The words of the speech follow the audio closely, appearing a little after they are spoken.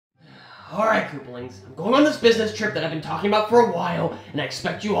Alright, Koopalings, I'm going on this business trip that I've been talking about for a while, and I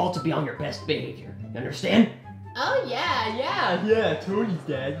expect you all to be on your best behavior. You understand? Oh yeah, Tony's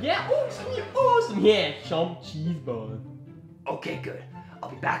dad. Yeah, oh, it's gonna be awesome. Yeah, chump cheese bun. Okay, good. I'll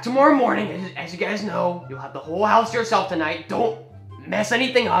be back tomorrow morning. As you guys know, you'll have the whole house to yourself tonight. Don't mess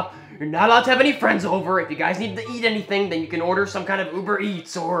anything up. You're not allowed to have any friends over. If you guys need to eat anything, then you can order some kind of Uber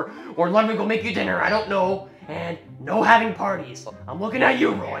Eats or let me go make you dinner. I don't know. And no having parties. I'm looking at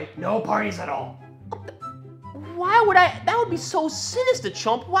you, Roy. No parties at all. Why would I? That would be so sinister,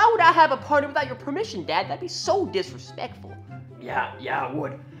 chump. Why would I have a party without your permission, Dad? That'd be so disrespectful. Yeah, it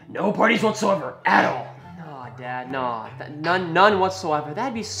would. No parties whatsoever, at all. No, Dad, no. None whatsoever.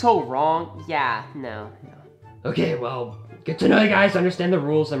 That'd be so wrong. Yeah, no. Okay, well, good to know you guys understand the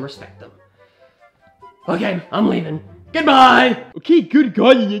rules and respect them. Okay, I'm leaving. Goodbye! Okay, good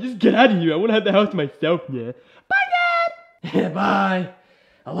God, yeah, just get out of here. I want to have the house to myself now. Bye, Dad! Bye.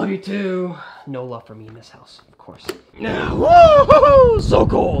 I love you too. No love for me in this house, of course. Woo! So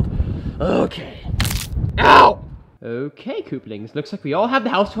cold. Okay. Ow! Okay, Koopalings. Looks like we all have the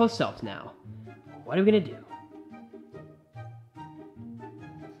house to ourselves now. What are we gonna do?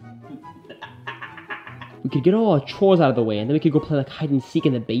 We could get all our chores out of the way, and then we could go play like hide and seek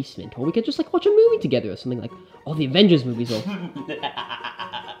in the basement, or we could just like watch a movie together or something like all the Avengers movies. Or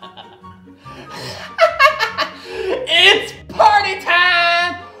It's party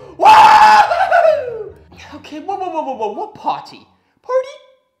time! Woo! okay, whoa, what party? Party?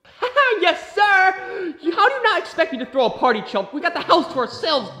 Yes, sir! How do you not expect me to throw a party, chump? We got the house to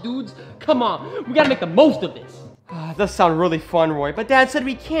ourselves, dudes. Come on, we gotta make the most of this. It does sound really fun, Roy, but Dad said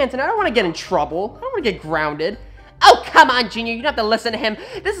we can't, and I don't want to get in trouble. I don't want to get grounded. Oh, come on, Junior, you don't have to listen to him.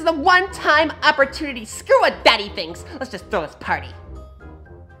 This is a one-time opportunity. Screw what Daddy thinks. Let's just throw this party.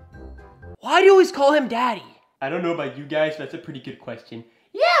 Why do you always call him Daddy? I don't know about you guys, but that's a pretty good question.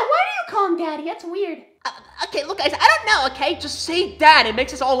 Yeah, why do you call him Daddy? That's weird. Okay, look, guys, I don't know, okay? Just say Dad. It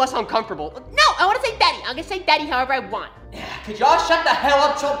makes us all less uncomfortable. No, I want to say Daddy. I'm going to say Daddy however I want. Could y'all shut the hell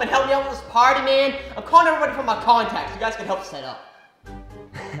up, Chump, and help me out with this party, man? I'm calling everybody from my contacts. You guys can help set up.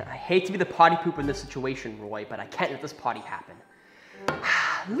 I hate to be the party pooper in this situation, Roy, but I can't let this party happen.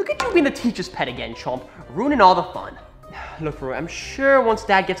 Look at you being the teacher's pet again, Chump, ruining all the fun. Look, Roy, I'm sure once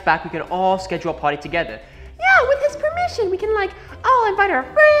Dad gets back, we can all schedule a party together. Yeah, with his permission. We can, like, all invite our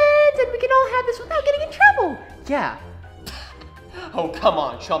friends, and we can all have this without getting in trouble. Yeah. Oh, come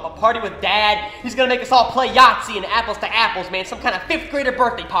on, Chump. A party with Dad? He's gonna make us all play Yahtzee and apples to apples, man. Some kind of 5th grader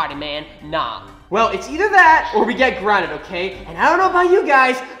birthday party, man. Nah. Well, it's either that or we get grounded, okay? And I don't know about you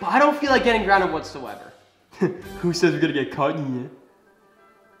guys, but I don't feel like getting grounded whatsoever. Who says we're gonna get caught in here?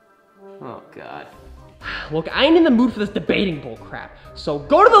 Oh, God. Look, I ain't in the mood for this debating bull crap. So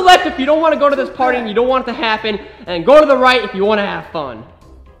go to the left if you don't want to go to this party and you don't want it to happen, and go to the right if you want to have fun.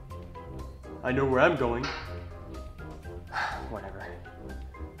 I know where I'm going. Whatever.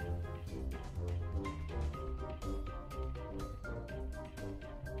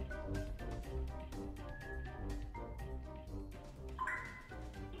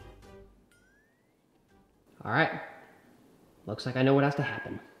 All right. Looks like I know what has to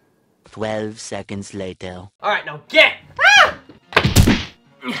happen. 12 seconds later. All right, now get! Ah!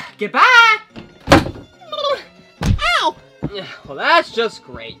 Get back! Ow! Well, that's just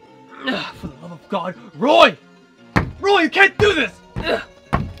great. For the love of God, Roy! Roy, you can't do this!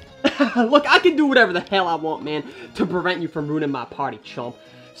 Look, I can do whatever the hell I want, man, to prevent you from ruining my party, chump.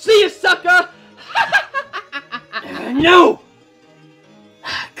 See you, sucker! No!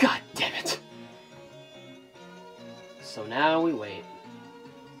 God damn it. So now we wait.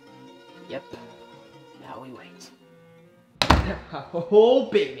 Yep. Now we wait. Oh,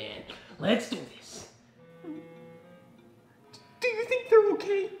 big man. Let's do this. Do you think they're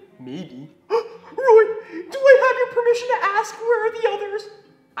okay? Maybe. Roy, do I have your permission to ask where are the others?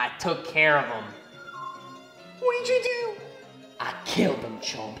 I took care of them. What did you do? I killed them,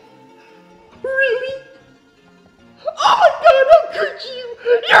 chump. Really? Oh my God, how could you?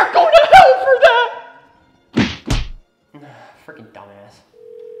 You're going to hell for that! Freaking dumbass.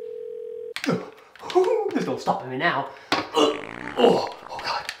 There's no stopping me now. Oh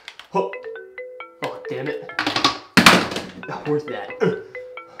God. Oh, damn it. Where's that?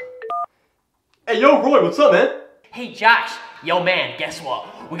 Hey, yo, Roy, what's up, man? Hey, Josh. Yo, man, guess what?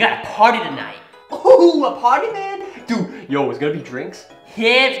 We got a party tonight. Ooh, a party, man? Dude, yo, it's gonna be drinks?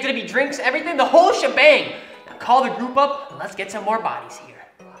 Yeah, it's gonna be drinks, everything, the whole shebang. Now call the group up and let's get some more bodies here.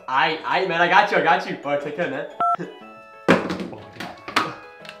 Aight, man, I got you. All right, take care, man. Oh, my God.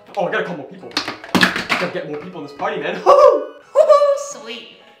 Oh, I gotta call more people. I gotta get more people in this party, man. Woohoo! Woohoo!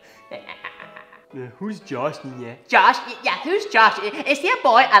 Sweet. Who's Josh? Yeah. Josh? Yeah, who's Josh? Is he a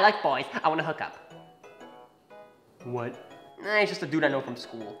boy? I like boys. I want to hook up. What? Nah, he's just a dude I know from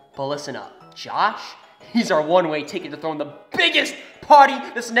school. But listen up, Josh, he's our one-way ticket to throwing the biggest party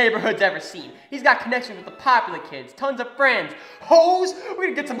this neighborhood's ever seen. He's got connections with the popular kids, tons of friends. Hoes? We're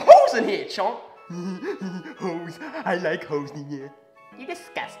gonna get some hoes in here, chump. Hose. I like hose, yeah. You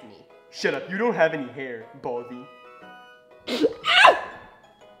disgust me. Shut up, you don't have any hair, Baldy. Ow!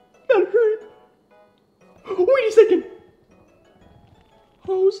 That hurt. Wait a second.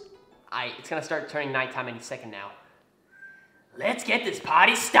 Hose? It's gonna start turning nighttime any second now. Let's get this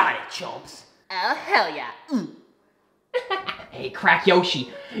party started, chumps. Oh, hell yeah. Hey, Crack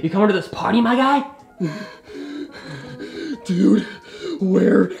Yoshi, you coming to this party, my guy? Dude,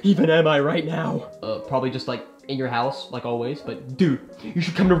 where even am I right now? Probably just like in your house, like always, but dude, you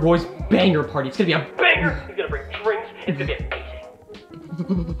should come to Roy's banger party. It's gonna be a banger. He's gonna bring drinks. It's gonna be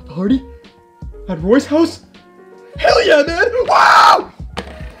amazing. Party? At Roy's house? Hell yeah, man! Wow!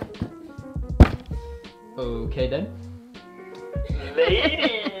 Okay then.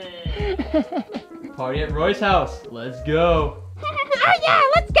 Ladies! Party at Roy's house. Let's go. Oh yeah,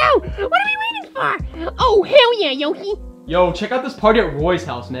 let's go! What are we waiting for? Oh, hell yeah, Yoshi! Yo, check out this party at Roy's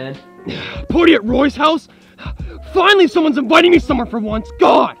house, man. Party at Roy's house? Finally someone's inviting me somewhere for once.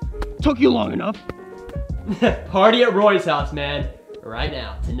 God! Took you long enough. Party at Roy's house, man. Right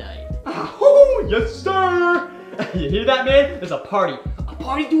now, tonight. Oh, yes, sir! You hear that, man? There's a party. A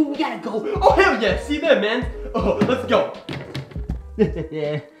party, dude, we gotta go. Oh, hell yeah, see you then, man. Oh, let's go.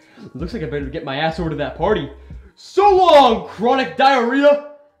 Looks like I better get my ass over to that party. So long, chronic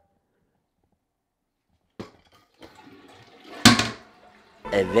diarrhea!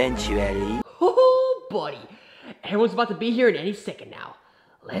 Eventually. Oh, buddy. Everyone's about to be here in any second now.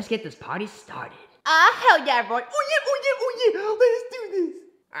 Let's get this party started. Hell yeah, Roy. Oh yeah, let's do this.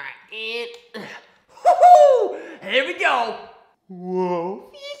 Alright, and... Woohoo! Here we go.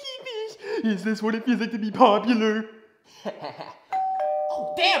 Whoa. Is this what it feels like to be popular?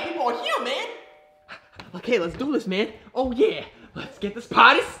 Oh, damn, people are here, man. Okay, let's do this, man. Oh yeah, let's get this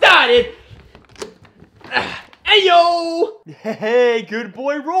party started. Hey yo! Hey, good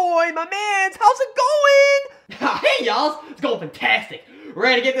boy Roy, my mans, how's it going? Hey y'all, it's going fantastic.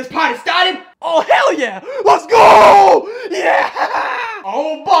 Ready to get this party started? Oh hell yeah! Let's go! Yeah!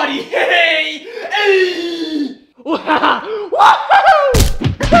 Oh buddy, hey! Hey! Woohoo!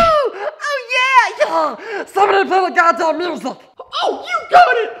 Oh yeah! Somebody play the goddamn music! Oh, you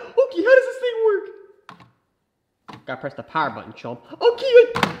got it! Okay, how does this thing work? Gotta press the power button, chump.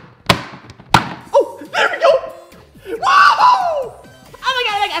 Okay. Oh, there we go! Whoa! Oh my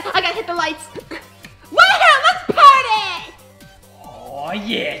god, I gotta hit the lights. Woohoo, let's party! Oh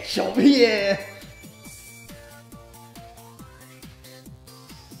yeah, chump, yeah.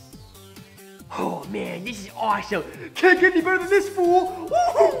 Oh man, this is awesome. Can't get any better than this, fool.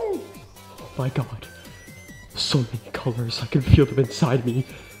 Woohoo! Oh my god. So many colors, I can feel them inside me.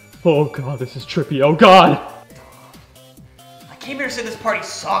 Oh god, this is trippy, oh god! I came here to say this party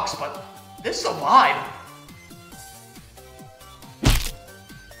sucks, but this is a vibe.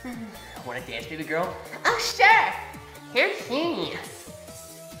 Wanna dance, baby girl? Oh, sure. Here's he.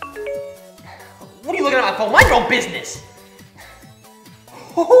 What are you looking at my phone? Mind your own business.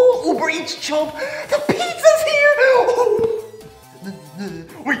 Oh, Uber Eats, chump. The pizza's here. Oh.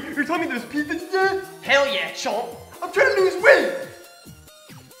 Wait, you're telling me there's pizza here? Hell yeah, chump. I'm trying to lose weight!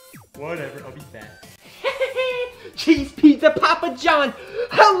 Whatever, I'll be back. Cheese pizza, Papa John.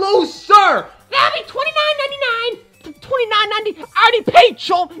 Hello, sir. That'll be $29.99. $29.90. I already paid,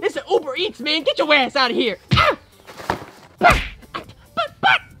 chump. It's an Uber Eats, man. Get your ass out of here. Ah! But.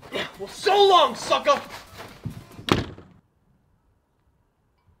 Well, so long, sucker.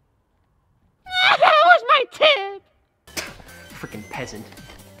 Where's my tip? Freaking peasant.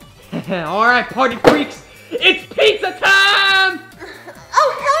 All right, party freaks. It's pizza time.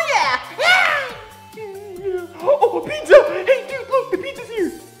 Oh, hell yeah. Oh, pizza! Hey, dude, look, the pizza's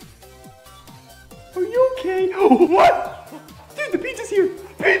here. Are you okay? Oh, what? Dude, the pizza's here.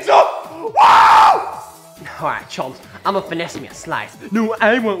 Pizza! Wow! Alright, chumps, I'm gonna finesse me a slice. No,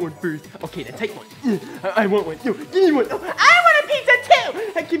 I want one first. Okay, then take one. I want one. No, give me one. No, I want a pizza too!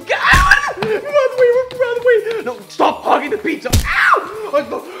 I keep going. Run away. No, stop hogging the pizza. Ow!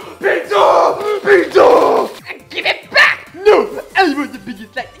 Pizza! Pizza! Give it back. No, I want the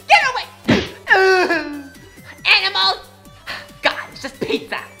biggest slice. Get away. Animal. God, it's just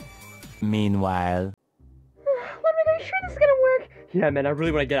pizza. Meanwhile. When are we sure this is gonna work? Yeah, man, I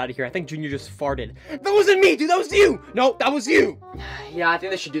really want to get out of here. I think Junior just farted. That wasn't me, dude. That was you. No, that was you. Yeah, I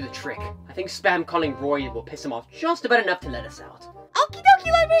think this should do the trick. I think spam calling Roy will piss him off just about enough to let us out. Okie dokie.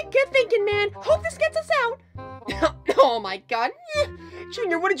 you let me get thinking, man. Hope this gets us out. Oh my god.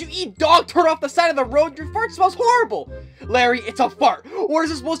 Junior, what did you eat? Dog turd off the side of the road? Your fart smells horrible. Larry, it's a fart. What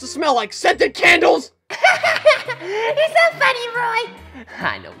is it supposed to smell like? Scented candles? You're so funny, Roy.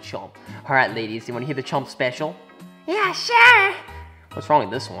 I know, chump. All right, ladies, you want to hear the chump special? Yeah, sure. What's wrong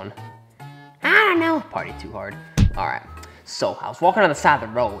with this one? I don't know. Party too hard. All right. So I was walking on the side of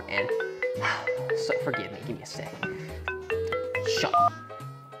the road and... So forgive me. Give me a sec. Shut up.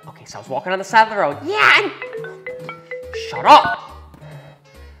 Okay, so I was walking on the side of the road. Yeah. Shut up.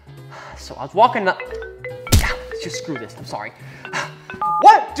 So I was walking the... Let's just screw this. I'm sorry.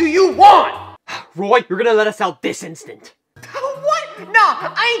 What do you want? Roy, you're gonna let us out this instant. What?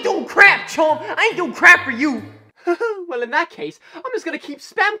 Nah, I ain't doing crap, chump. I ain't doing crap for you. Well, in that case, I'm just gonna keep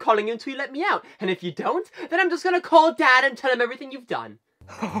spam calling you until you let me out. And if you don't, then I'm just gonna call Dad and tell him everything you've done.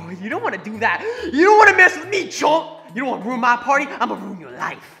 Oh, you don't want to do that. You don't want to mess with me, chump. You don't want to ruin my party. I'm gonna ruin your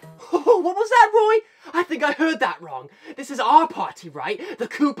life. What was that, Roy? I think I heard that wrong. This is our party, right? The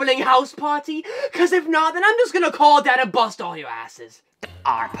Koopaling House Party? Cause if not, then I'm just gonna call Dad and bust all your asses.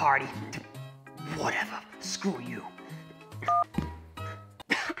 Our party. Whatever. Screw you.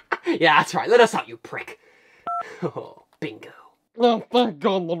 Yeah, that's right. Let us out, you prick. Oh, bingo. Oh, thank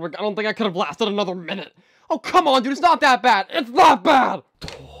God, Ludwig. I don't think I could have lasted another minute. Oh, come on, dude. It's not that bad. It's not bad.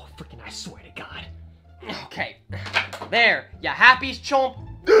 Oh, freaking I swear to God. Okay. There. You happy, chump?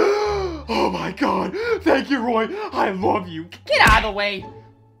 Oh my God. Thank you, Roy. I love you. Get out of the way.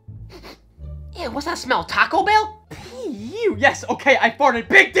 Yeah, what's that smell? Taco Bell? You. Yes, okay, I farted.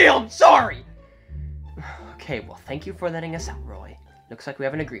 Big deal. I'm sorry. Okay, well, thank you for letting us out, Roy. Looks like we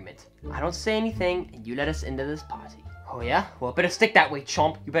have an agreement. I don't say anything, and you let us into this party. Oh, yeah? Well, better stick that way,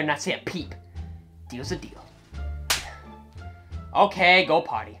 chump. You better not say a peep. Deal's a deal. Okay, go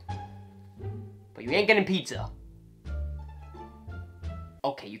party. But you ain't getting pizza.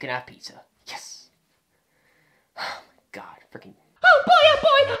 Okay, you can have pizza. Yes. Oh, my God. Freaking... Oh boy,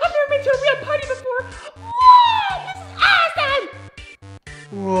 I've never been to a real party before. Whoa, this is awesome.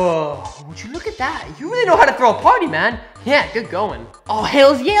 Whoa, would you look at that? You really know how to throw a party, man. Yeah, good going. Oh,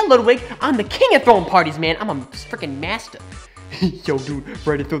 hells yeah, Ludwig. I'm the king of throwing parties, man. I'm a freaking master. Yo, dude,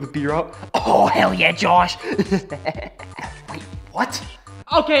 ready to throw the beer out? Oh, hell yeah, Josh. Wait, what?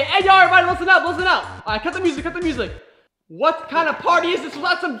 Okay, hey, y'all, everybody, listen up, listen up. All right, cut the music, cut the music. What kind of party is this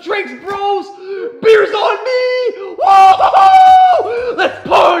without some drinks, bros? Beer's on me! Whoa! Let's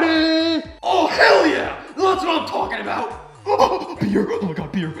party! Oh, hell yeah! That's what I'm talking about! Oh, beer! Oh my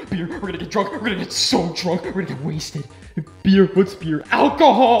God, beer! We're gonna get drunk. We're gonna get so drunk. We're gonna get wasted. Beer? What's beer?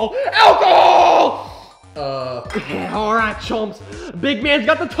 Alcohol! Yeah, all right, chumps. Big man's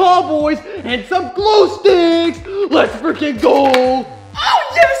got the tall boys and some glow sticks. Let's freaking go! Oh,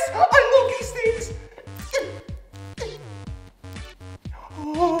 yes! I love these things!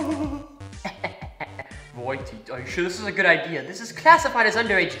 Roy, are you sure this is a good idea? This is classified as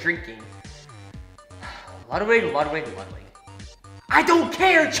underage drinking. Ludwig. I don't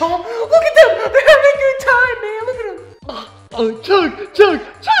care, chump! Look at them! They're having a good time, man! Look at them! Chug!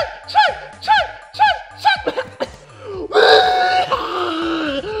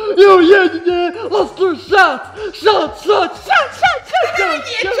 Yo, yeah! Let's do shots! Yeah,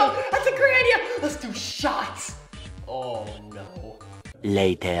 chump! That's a great idea! Let's do shots! Oh, no.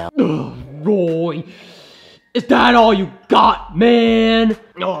 Later. Roy, is that all you got, man?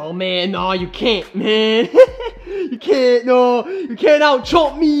 Oh, man, no, you can't, man. You can't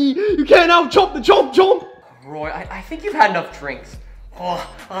out-chump me. You can't out-chump the chump. Roy, I think you've had enough drinks. Oh,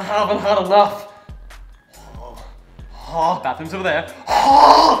 I haven't had enough. Oh, bathroom's over there.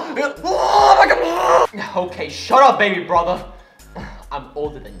 Oh my God. Okay, shut up, baby brother. I'm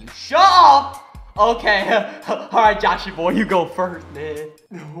older than you. Shut up! Okay, alright, Joshy boy, you go first, man.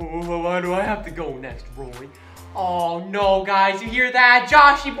 Why do I have to go next, Roy? Oh no, guys, you hear that?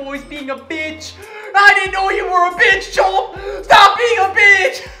 Joshy boy's being a bitch. I didn't know you were a bitch, chump. Stop being a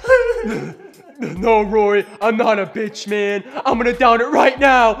bitch. No, Roy, I'm not a bitch, man. I'm gonna down it right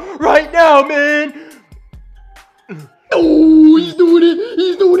now, man. Oh, he's doing it.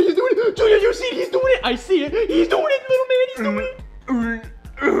 Junior, you see it? He's doing it. I see it. He's doing it, little man. He's doing it.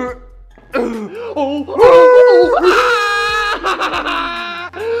 Look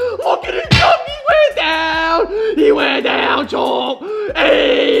at him jump! He went down, chomp!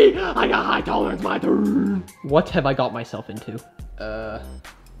 Hey! I got high tolerance, my turn! What have I got myself into?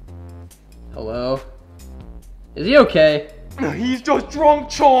 Hello? Is he okay? He's just drunk,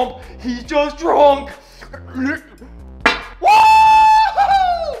 chomp! He's just drunk!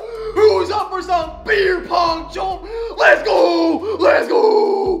 Who's up for some beer pong, chomp? Let's go!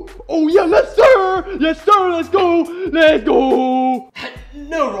 Oh yeah, let's go! Let's go!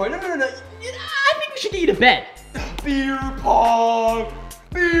 No, Roy, no. I think we should get you to bed. Beer pong!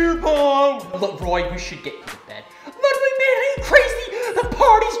 Beer pong! Look, Roy, we should get you to bed. Ludwig, man, are you crazy? The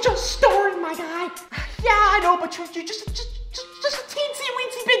party's just starting, my guy. Yeah, I know, but you're just a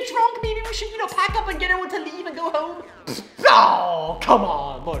teensy-weensy bit drunk. Maybe we should, pack up and get everyone to leave and go home. Oh, come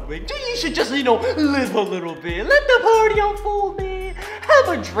on, Ludwig. You should just, live a little bit. Let the party unfold, man. Have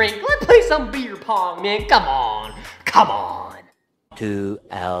a drink. Let's play some beer pong, man. Come on. 2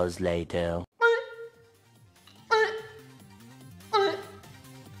 hours later.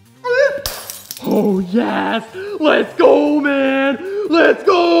 Oh, yes! Let's go, man! Let's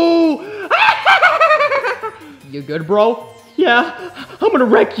go! You good, bro? Yeah, I'm gonna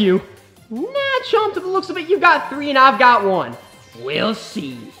wreck you. Nah, chump, to the looks of it, you got 3 and I've got 1. We'll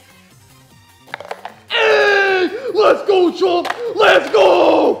see. Hey! Let's go, chump! Let's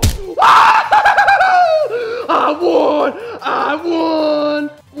go! I won!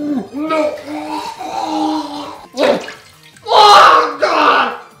 No! Oh,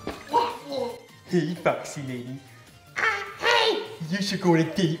 God! Hey, Foxy lady. Hey! You should go on a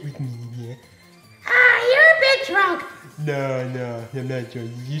date with me, yeah? You're a bit drunk. No, I'm not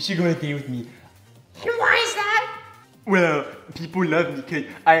drunk. You should go on a date with me. Why is that? Well, people love me because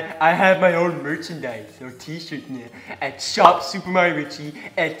I have my own merchandise or t-shirts now at shop SuperLuiGiRichie,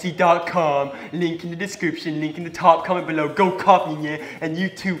 Etsy.com, link in the description, link in the top comment below. Go copy me, yeah? And you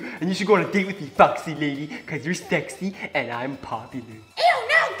too. And you should go on a date with me, Foxy lady, because you're sexy and I'm popular. Ew,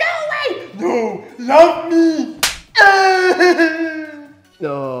 no, go away! No, love me!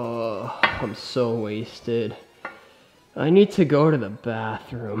 Oh, I'm so wasted. I need to go to the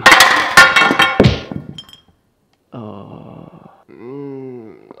bathroom. Oh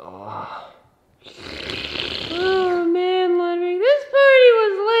man, Ludwig, this party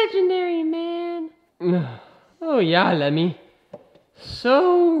was legendary, man. Oh yeah, Lemmy.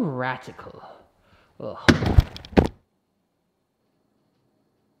 So radical. Ugh.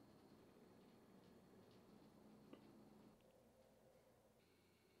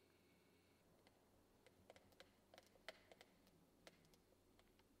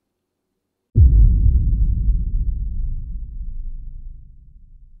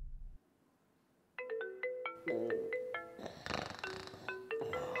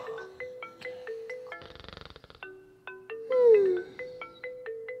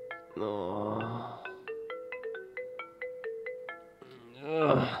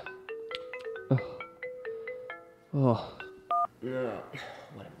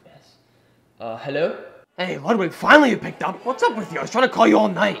 What a mess. Hello? Hey, Ludwig, finally you picked up. What's up with you? I was trying to call you all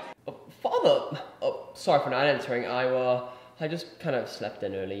night. Father! Oh, sorry for not answering. I just kind of slept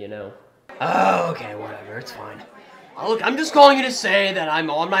in early, Oh, okay, whatever, it's fine. Look, I'm just calling you to say that I'm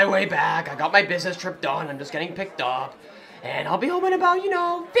on my way back. I got my business trip done. I'm just getting picked up. And I'll be home in about,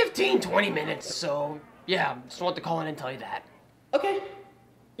 15, 20 minutes. So, yeah, just wanted to call in and tell you that. Okay.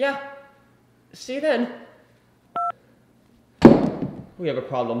 Yeah. See you then. We have a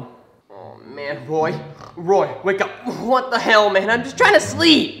problem. Oh, man, Roy, wake up. What the hell, man? I'm just trying to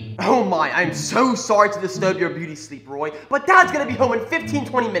sleep. Oh my, I'm so sorry to disturb your beauty sleep, Roy. But Dad's gonna be home in 15,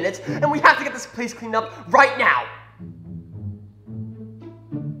 20 minutes, and we have to get this place cleaned up right now.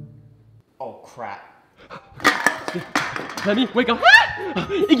 Oh, crap. Let me wake up.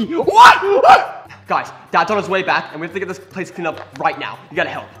 Iggy, what? Guys, Dad's on his way back, and we have to get this place cleaned up right now. You gotta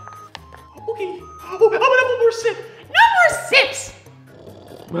help. Okay. Oh, I'm gonna have one more sip. No more sips!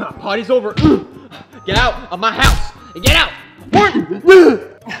 Party's over. Get out of my house. Get out. Martin.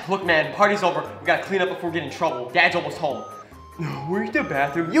 Look, man, party's over. We gotta clean up before we get in trouble. Dad's almost home. Where's the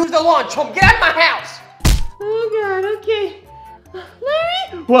bathroom? Use the lawn, chum. Get out of my house. Oh god, okay.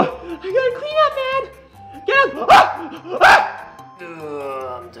 Larry? What? I gotta clean up, man. Get out.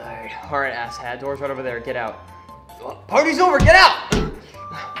 I'm tired. Alright, asshat. Door's right over there. Get out. Party's over. Get out.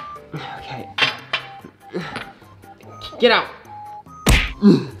 Okay. Get out.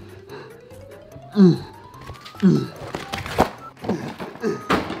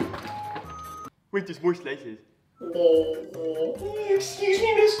 Wait, there's more slices. Excuse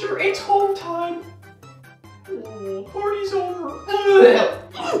me, mister. It's home time. Party's over.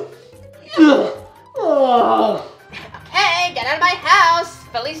 Hey, get out of my house.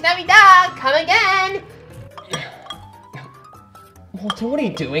 Feliz Navidad. Come again. Walter, what are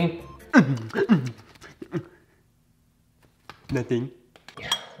you doing? Nothing.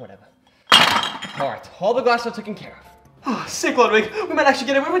 Yeah, whatever. Alright, all the glass are taken care of. Oh, sick, Ludwig. We might actually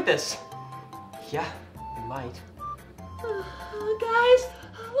get away with this. Yeah, we might. Guys,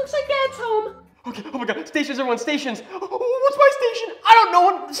 looks like Dad's home. Okay, oh my god, stations, everyone, stations. What's my station? I don't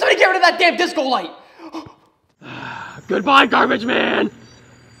know. Somebody get rid of that damn disco light. Goodbye, garbage man.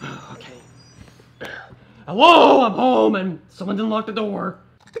 Hello, I'm home, and someone didn't lock the door.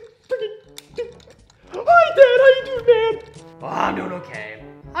 Hi, Dad. How you doing, man? Well, I'm doing okay.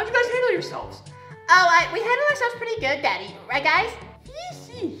 How'd you guys handle yourselves? Oh, we handled ourselves pretty good, Daddy. Right, guys?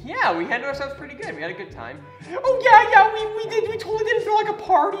 Yeah, we handled ourselves pretty good. We had a good time. Oh yeah, we did. We totally did it for like a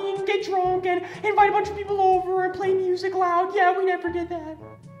party and get drunk and invite a bunch of people over and play music loud. Yeah, we never did that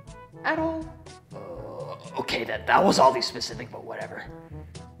at all. Okay, that was oddly specific, but whatever.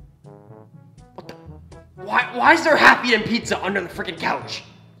 What the? Why is there happy and pizza under the freaking couch?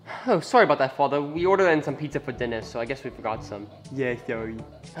 Oh, sorry about that, Father. We ordered in some pizza for dinner, so I guess we forgot some. Yeah, sorry.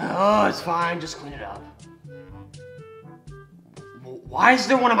 Oh, it's fine. Just clean it up. Why is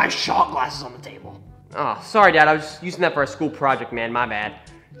there one of my shot glasses on the table? Oh, sorry, Dad. I was using that for a school project, man. My bad.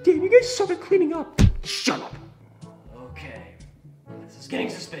 Damn, you guys suck at cleaning up. Shut up. Okay. This is getting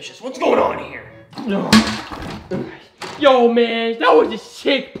suspicious. What's going on here? Yo, man, that was a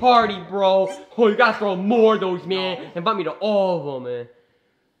sick party, bro. Oh, you gotta throw more of those, man. Invite me to all of them, man.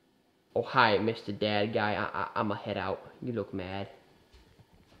 Oh, hi, Mr. Dad guy. I'ma head out. You look mad.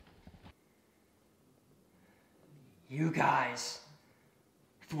 You guys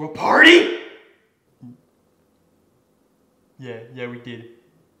threw a party? Yeah, we did.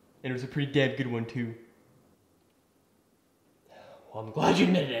 And it was a pretty damn good one, too. Well, I'm glad you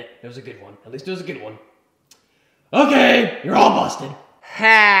admitted it. It was a good one. At least it was a good one. Okay, you're all busted.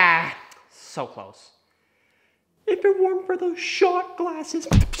 Ha! So close. If it weren't for those shot glasses.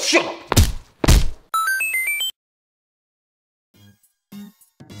 Shut up.